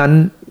ายผู้นั้น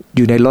อ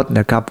ยู่ในรถ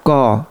นะครับก็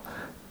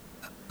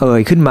เอ่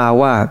ยขึ้นมา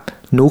ว่า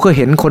หนูก็เ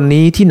ห็นคน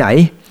นี้ที่ไหน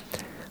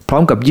พร้อ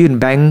มกับยื่น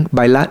แบงค์ใบ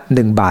ละ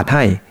1 บาทใ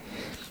ห้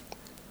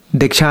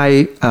เด็กชาย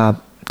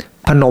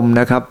พนม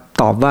นะครับ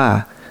ตอบว่า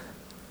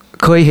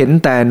เคยเห็น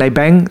แต่ในแบ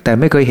งค์แต่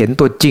ไม่เคยเห็น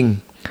ตัวจริง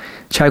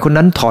ชายคน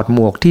นั้นถอดหม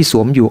วกที่ส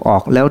วมอยู่ออ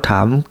กแล้วถ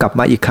ามกลับ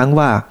มาอีกครั้ง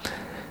ว่า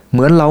เห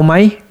มือนเราไหม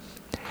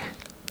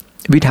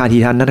วินาที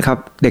นั้นนะครับ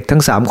เด็กทั้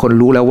ง3คน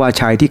รู้แล้วว่า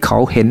ชายที่เขา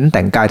เห็นแ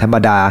ต่งกายธรรม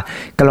ดา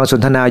กำลังส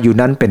นทนาอยู่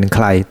นั้นเป็นใค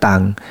รต่า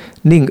ง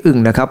นิ่งอึ้ง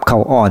นะครับเข่า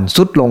อ่อน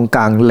สุดลงก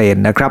ลางเลน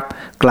นะครับ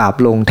กราบ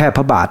ลงแทบพ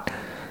ระบา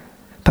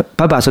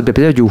ทสมเด็จพ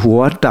ระเจ้าอยู่หัว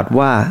ตรัส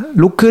ว่า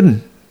ลุกขึ้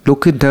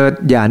นเธอ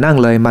อย่านั่ง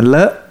เลยมันเล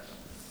อะ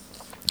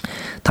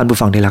ท่านผู้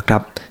ฟังที่รักครั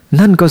บ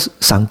นั่นก็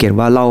สังเกต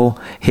ว่าเรา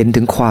เห็น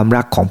ถึงความ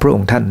รักของพระอ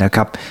งค์ท่านนะค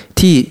รับ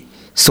ที่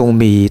ทรง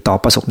มีต่อ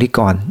ประสบนิก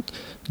ร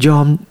ยอ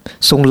ม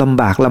ทรงล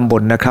ำบากลำบ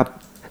นนะครับ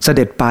เส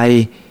ด็จไป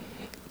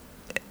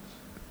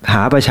ห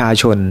าประชา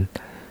ชน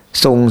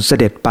ทรงเส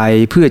ด็จไป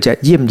เพื่อจะ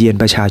เยี่ยมเยียน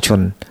ประชาชน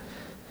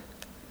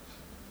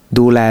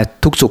ดูแล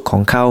ทุกสุขขอ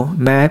งเขา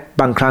แม้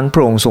บางครั้งพร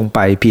ะองค์ทรงไป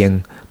เพียง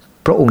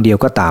พระองค์เดียว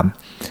ก็ตาม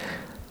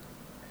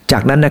จา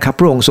กนั้นนะครับ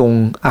พระองค์ทรง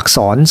อักษ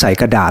รใส่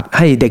กระดาษใ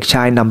ห้เด็กช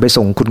ายนำไป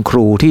ส่งคุณค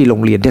รูที่โร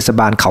งเรียนเทศ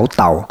บาลเขา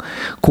เต่า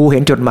ครูเห็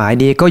นจดหมาย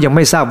นี้ก็ยังไ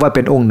ม่ทราบว่าเ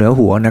ป็นองค์เหนือ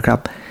หัวนะครั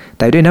บแ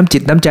ต่ด้วยน้ำจิ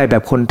ตน้ำใจแบ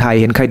บคนไทย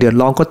เห็นใครเดือด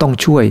ร้อนก็ต้อง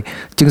ช่วย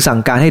จึงสั่ง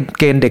การให้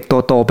เกณฑ์เด็ก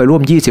โตๆไปร่ว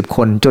ม20ค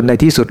นจนใน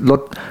ที่สุดร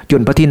ถย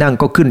นต์พระที่นั่ง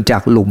ก็ขึ้นจา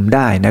กหลุมไ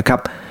ด้นะครับ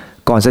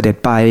ก่อนเสด็จ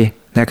ไป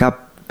นะครับ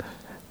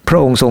พระ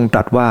องค์ทรงต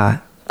รัสว่า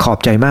ขอบ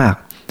ใจมาก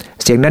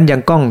เสียงนั้นยั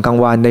งก้องกัง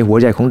วานในหัว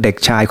ใจของเด็ก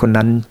ชายคน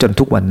นั้นจน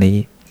ทุกวันนี้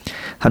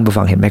ท่านผู้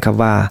ฟังเห็นไหมครับ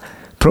ว่า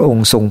พระอง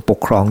ค์ทรงปก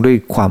ครองด้วย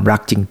ความรั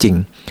กจริง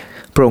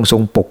ๆพระองค์ทร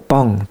งปกป้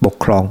องปก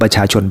ครองประช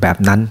าชนแบบ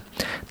นั้น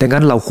ดัง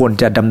นั้นเราควร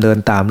จะดำเนิน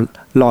ตาม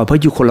รอยพระ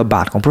ยุคลบ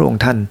าทของพระอง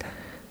ค์ท่าน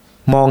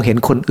มองเห็น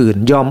คนอื่น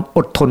ยอมอ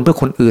ดทนเพื่อ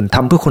คนอื่นท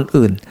ำเพื่อคน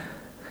อื่น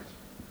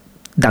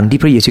ดังที่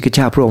พระเยซูคริสต์เ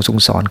จ้าพระองค์ทรง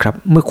สอนครับ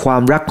เมื่อควา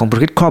มรักของพระ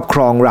คริสต์ครอบคร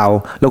องเร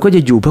าก็จ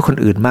ะอยู่เพื่อคน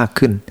อื่นมาก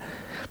ขึ้น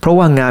เพราะ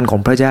ว่างานของ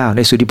พระเจ้าใน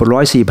สุดีบท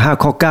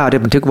145ข้อ9ได้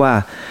บันทึกว่า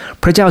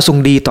พระเจ้าทรง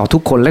ดีต่อทุ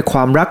กคนและคว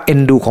ามรักเอ็น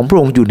ดูของพระ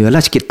องค์อยู่เหนือร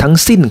าชกิจทั้ง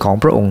สิ้นของ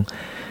พระองค์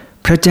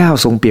พระเจ้า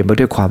ทรงเปลี่ยนไป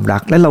ด้วยความรั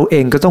กและเราเอ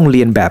งก็ต้องเ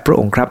รียนแบบพระ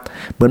องค์ครับ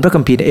เหมือนพระคั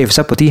มภีร์ในเอเฟ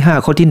ซัสบทที่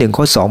5ข้อที่1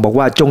ข้อ2บอก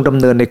ว่าจงดำ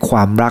เนินในคว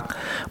ามรัก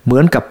เหมื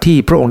อนกับที่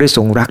พระองค์ได้ท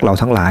รงรักเรา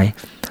ทั้งหลาย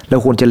เรา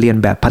ควรจะเรียน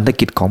แบบพันธ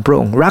กิจของพระ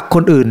องค์รักค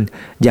นอื่น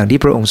อย่างที่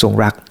พระองค์ทรง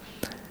รัก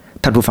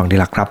ท่านผู้ฟังที่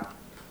รักครับ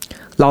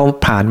เรา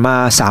ผ่านมา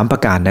3ปร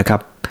ะการนะครั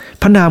บ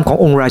พระนามของ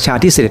องค์ราชา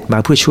ที่เสด็จมา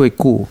เพื่อช่วย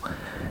กู้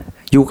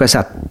ยุคก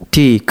ษัตริย์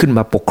ที่ขึ้นม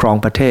าปกครอง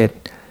ประเทศ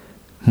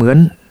เหมือน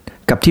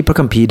กับที่พระ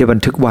คัมภีร์ได้บั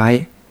นทึกไว้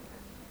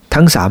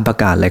ทั้ง3ประ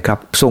การเลยครับ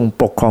ทรง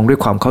ปกครองด้วย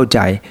ความเข้าใจ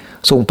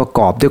ทรงประก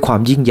อบด้วยความ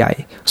ยิ่งใหญ่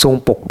ทรง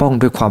ปกป้อง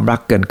ด้วยความรัก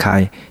เกินใคร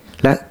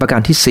และประการ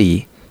ที่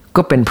4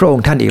ก็เป็นพระอง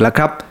ค์ท่านอีกแล้วค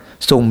รับ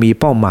ทรงมี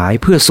เป้าหมาย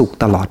เพื่อสุข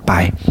ตลอดไป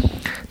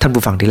ท่าน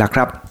ผู้ฟังที่รักค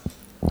รับ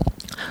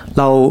เ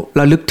รา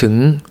ระลึกถึง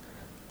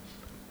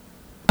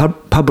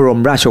พระบร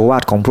มราชโอวา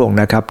ทของพระองค์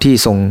นะครับที่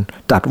ทรง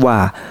ตรัสว่า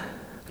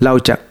เรา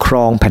จะคร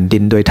องแผ่นดิ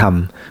นโดยธรรม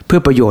เพื่อ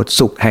ประโยชน์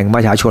สุขแห่งป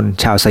ระชาชน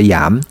ชาวสย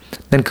าม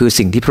นั่นคือ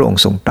สิ่งที่พระองค์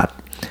ทรงตรัส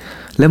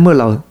และเมื่อ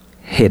เรา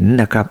เห็น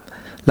นะครับ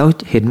เรา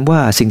เห็นว่า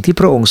สิ่งที่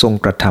พระองค์ทรง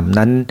กระทำ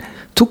นั้น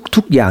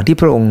ทุกอย่างที่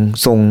พระองค์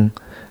ทรง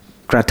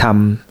กระท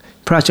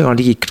ำพระราชกร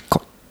ณี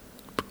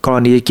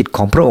ยกิจข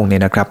องพระองค์เนี่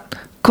ยนะครับ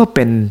ก็เ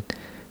ป็น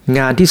ง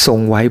านที่ทรง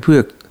ไว้เพื่อ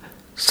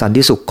สัน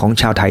ติสุขของ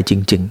ชาวไทยจ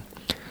ริง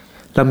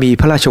ๆเรามี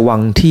พระราชวั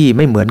งที่ไ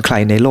ม่เหมือนใคร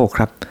ในโลกค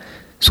รับ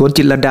สวน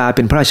จิตรลดาเ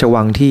ป็นพระราช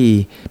วังที่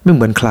ไม่เห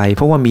มือนใครเ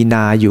พราะว่ามีน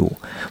าอยู่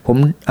ผม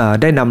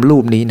ได้นำรู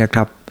ปนี้นะค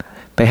รับ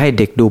ไปให้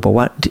เด็กดูบอก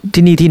ว่า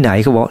ที่นี่ที่ไหน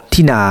เขาบอก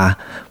ที่นา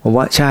บอก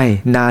ว่าใช่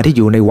นาที่อ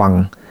ยู่ในวัง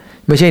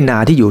ไม่ใช่นา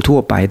ที่อยู่ทั่ว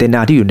ไปแต่น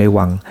าที่อยู่ใน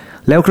วัง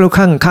แล้ว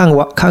ข้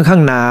า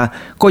งนา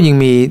ก็ยัง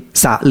มี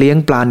สระเลี้ยง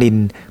ปลานิล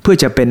เพื่อ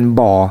จะเป็น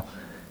บ่อ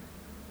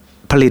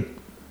ผลิต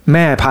แ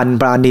ม่พันธุ์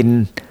ปลานิล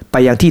ไป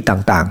ยังที่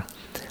ต่าง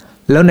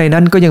ๆแล้วใน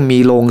นั้นก็ยังมี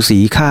โรงสี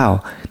ข้าว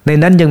ใน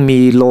นั้นยังมี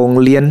โรง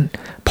เลี้ยง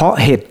เพาะ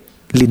เห็ด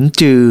หลิน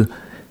จือ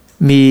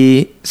มี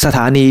สถ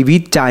านีวิ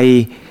จัย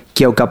เ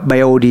กี่ยวกับไบ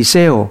โอดีเซ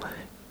ล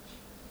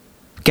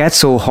แก๊ส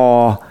โซฮอ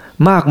ล์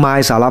มากมาย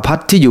สารพั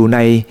ดที่อยู่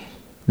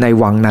ใน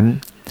วังนั้น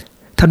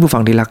ท่านผู้ฟั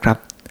งที่รักครับ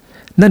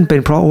นั่นเป็น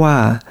เพราะว่า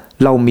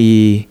เรามี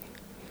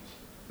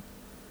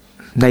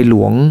ในหล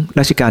วง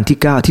รัชกาลที่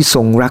9ที่ท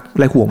รงรัก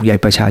และห่วงใย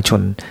ประชาช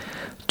น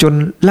จน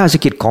ราช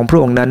กิจของพระ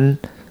องค์นั้น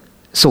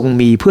ทรง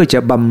มีเพื่อจะ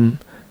บ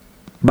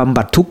ำ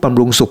บัดทุกข์บำ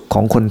รุงสุขข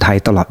องคนไทย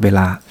ตลอดเวล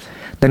า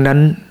ดังนั้น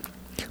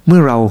เมื่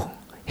อเรา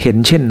เห็น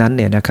เช่นนั้นเ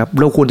นี่ยนะครับ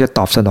เราควรจะต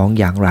อบสนอง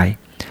อย่างไร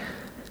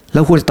เร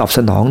าควรจะตอบส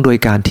นองโดย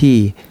การที่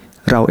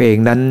เราเอง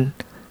นั้น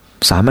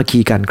สามัคคี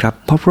กันครับ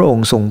เพราะพระอง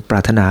ค์ทรงปร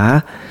ารถนา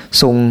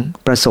ทรง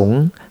ประสงค์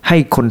ให้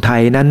คนไท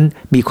ยนั้น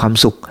มีความ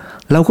สุข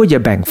เราก็อย่า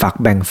แบ่งฝัก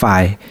แบ่งฝ่า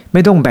ยไ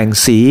ม่ต้องแบ่ง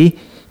สี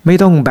ไม่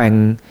ต้องแบ่ง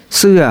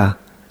เสื้อ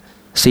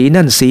สี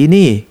นั่นสี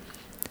นี่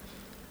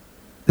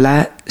และ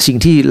สิ่ง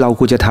ที่เรา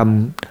ควรจะท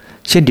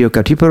ำเช่นเดียว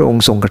กับที่พระอง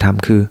ค์ทรงกระท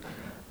ำคือ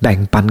แบ่ง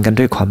ปันกัน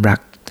ด้วยความรัก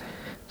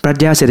ปรัช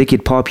ญาเศรษฐกิจ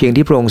พอเพียง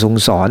ที่พระองค์ทรง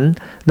สอน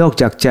นอก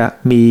จากจะ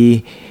มี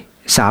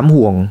3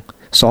ห่วง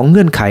2เ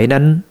งื่อนไข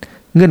นั้น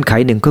เงื่อนไข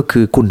หนึ่งก็คื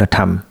อคุณธ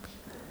รรม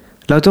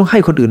เราต้องให้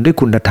คนอื่นด้วย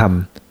คุณธรรม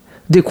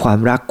ด้วยความ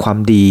รักความ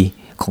ดี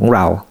ของเร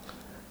า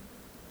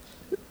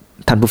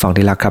ท่านผู้ฟัง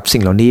ที่รักครับสิ่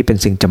งเหล่านี้เป็น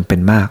สิ่งจำเป็น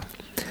มาก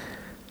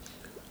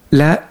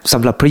และส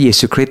ำหรับพระเย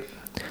ซูคริสต์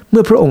เ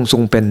มื่อพระองค์ทร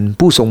งเป็น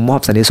ผู้ทรงมอ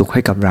บสันติสุขใ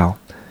ห้กับเรา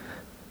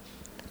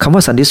คำว่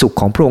าสันติสุข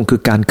ของพระองค์คื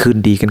อการคืน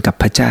ดีกันกับ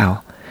พระเจ้า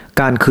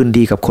การคืน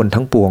ดีกับคน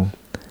ทั้งปวง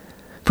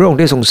พระองค์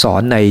ได้ทรงสอ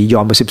นในยอ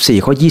ห์นบท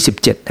14ข้อ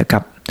27นะครั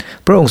บ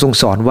พระองค์ทรง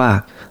สอนว่า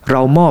เร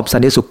ามอบสั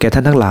นติสุขแก่ท่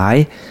านทั้งหลาย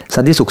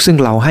สันติสุขซึ่ง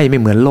เราให้ไม่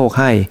เหมือนโลก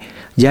ให้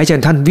อย่าให้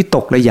ท่านวิต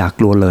กและอยาก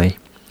กลัวเลย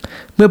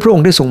เมื่อพระอง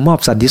ค์ได้ทรงมอบ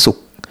สันติสุข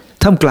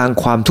ท่ามกลาง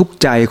ความทุกข์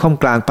ใจท่าม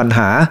กลางปัญห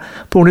า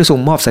พระองค์ได้ทรง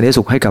มอบสันติ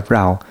สุขให้กับเร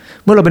า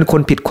เมื่อเราเป็นค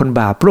นผิดคน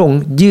บาปพระองค์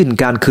ยื่น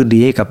การคืนดี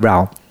ให้กับเรา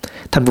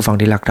ท่านผู้ฟัง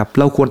ที่รักครับเ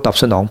ราควรตอบ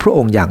สนองพระอ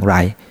งค์อย่างไร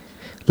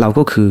เรา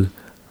ก็คือ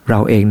เรา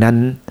เองนั้น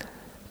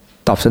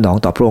ตอบสนอง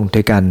ต่อพระองค์โด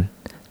ยการ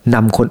น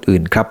ำคนอื่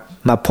นครับ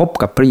มาพบ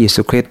กับพระเย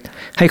ซูคริสต์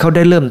ให้เขาไ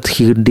ด้เริ่ม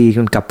คืนดี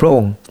กันกับพระอ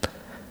งค์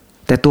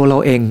แต่ตัวเรา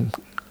เอง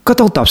ก็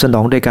ต้องตอบสน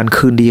องโดยการ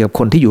คืนดีกับ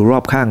คนที่อยู่รอ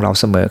บข้างเรา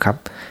เสมอครับ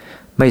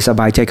ไม่ส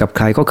บายใจกับใ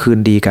ครก็คืน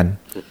ดีกัน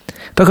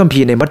พระคัมภี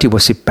ร์ในมัทธิวบ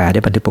ท18ไ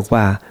ด้บันทึกบอก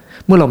ว่า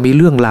เมื่อเรามีเ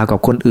รื่องราวกับ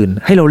คนอื่น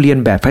ให้เราเรียน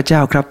แบบพระเจ้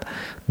าครับ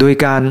โดย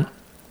การ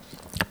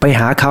ไป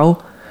หาเขา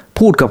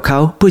พูดกับเขา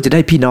เพื่อจะได้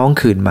พี่น้อง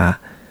คืนมา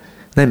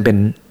นั่นเป็น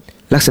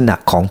ลักษณะ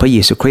ของพระเย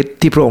ซูคริสต์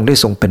ที่พระองค์ได้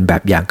ทรงเป็นแบ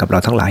บอย่างกับเรา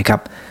ทั้งหลายครั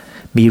บ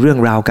มีเรื่อง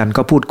ราวกัน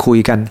ก็พูดคุย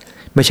กัน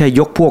ไม่ใช่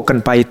ยกพวกกัน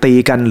ไปตี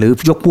กันหรือ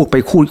ยกพวกไป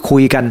คุ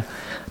ยกัน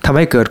ทำใ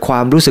ห้เกิดควา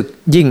มรู้สึก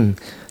ยิ่ง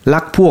รั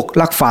กพวก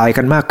รักฝ่าย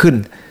กันมากขึ้น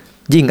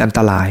ยิ่งอันต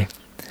ราย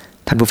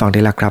ท่านผู้ฟัง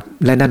ที่รักครับ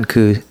และนั่น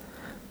คือ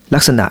ลั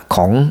กษณะข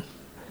อง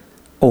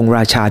องค์ร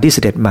าชาที่เส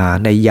ด็จมา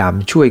ในยาม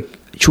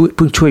เ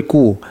พิ่งช่วย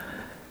กู้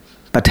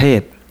ประเท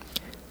ศ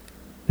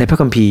ในพระ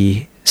คัมภีร์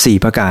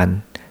4ประการ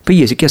พระเ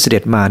ยซูคริสต์เสด็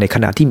จมาในข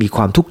ณะที่มีค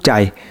วามทุกข์ใจ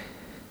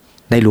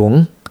ในหลวง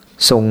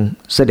ทรง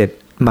เสด็จ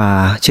มา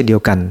เช่นเดีย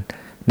วกัน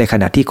ในข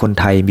ณะที่คน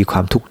ไทยมีคว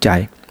ามทุกข์ใจ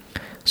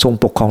ทรง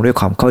ปกครองด้วย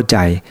ความเข้าใจ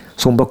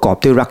ทรงประกอบ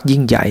ด้วยรักยิ่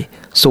งใหญ่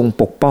ทรง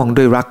ปกป้อง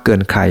ด้วยรักเกิ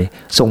นใคร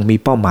ทรงมี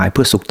เป้าหมายเ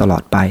พื่อสุขตลอ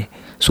ดไป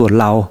ส่วน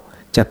เรา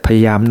จะพย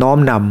ายามน้อม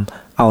น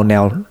ำเอาแน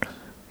ว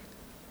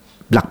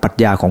หลักปรัช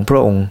ญาของพร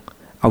ะองค์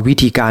เอาวิ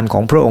ธีการขอ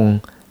งพระองค์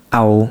เอ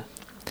า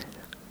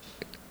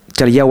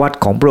จริยวัตร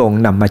ของพระองค์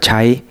นำมาใ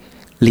ช้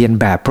เรียน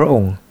แบบพระอ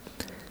งค์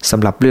ส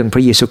ำหรับเรื่องพร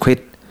ะเยซูคริส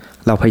ต์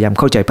เราพยายาม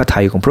เข้าใจพระ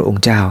ทัยของพระอง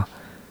ค์เจ้า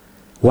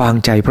วาง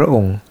ใจพระอ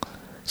งค์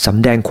ส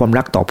ำแดงความ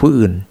รักต่อผู้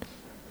อื่น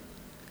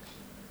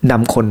น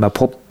ำคนมา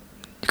พบ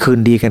คืน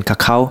ดีกันกับ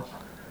เขา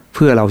เ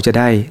พื่อเราจะไ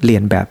ด้เรีย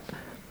นแบบ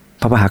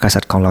พระมหากษั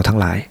ตริย์ของเราทั้ง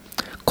หลาย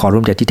ขอร่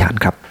วมใจอธิษฐาน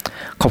ครับ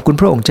ขอบคุณ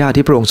พระองค์เจ้า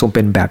ที่พระองค์ทรงเ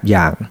ป็นแบบอ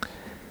ย่าง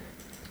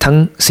ทั้ง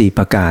4ป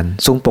ระการ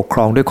ทรงปกคร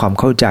องด้วยความ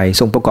เข้าใจ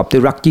ทรงประกอบด้ว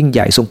ยรักยิ่งให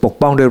ญ่ทรงปก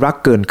ป้องด้วยรัก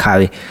เกินใคร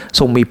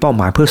ทรงมีเป้าห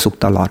มายเพื่อสุข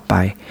ตลอดไป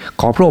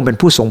ขอพระองค์เป็น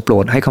ผู้ทรงโปร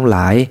ดให้ข้าหล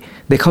าย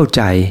ได้เข้าใ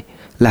จ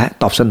และ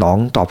ตอบสนอง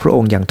ต่อพระอ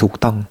งค์อย่างถูก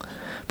ต้อง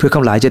เพื่อข้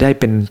าหลายจะได้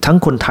เป็นทั้ง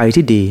คนไทย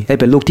ที่ดีได้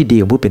เป็นลูกที่ดี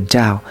ของผู้เป็นเ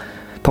จ้า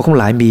เพราะข้า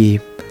หลายมี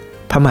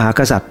พระมหาก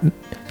ษัตริย์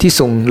ที่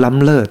ทรงล้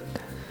ำเลิศ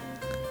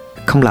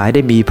ข้าหลายไ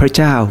ด้มีพระเ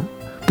จ้า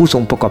ผู้ทร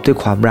งประกอบด้วย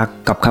ความรัก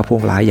กับข้าพ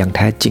งหลายอย่างแ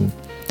ท้จริง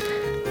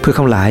เพื่อ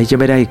ข้าหลายจะ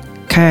ไม่ได้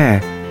แค่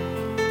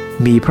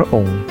มีพระอ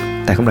งค์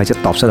แต่ข้าพเจ้าจะ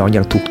ตอบสนองอ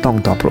ย่างถูกต้อง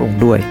ต่อพระองค์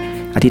ด้วย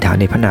อธิษฐาน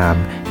ในพระนาม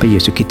พระเย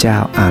ซูคริสต์เจ้า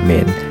อาเม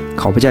น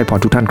ขอพระเจ้าอวยพร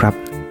ทุกท่านครับ